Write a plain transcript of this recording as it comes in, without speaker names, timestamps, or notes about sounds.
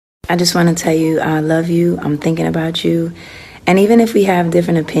I just want to tell you I love you. I'm thinking about you. And even if we have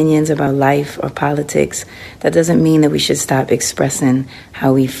different opinions about life or politics, that doesn't mean that we should stop expressing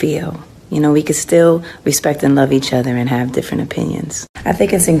how we feel. You know, we could still respect and love each other and have different opinions. I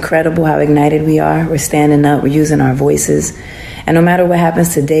think it's incredible how ignited we are. We're standing up, we're using our voices. And no matter what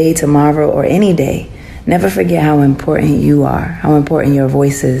happens today, tomorrow, or any day, never forget how important you are, how important your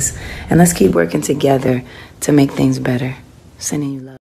voice is. And let's keep working together to make things better. Sending you love.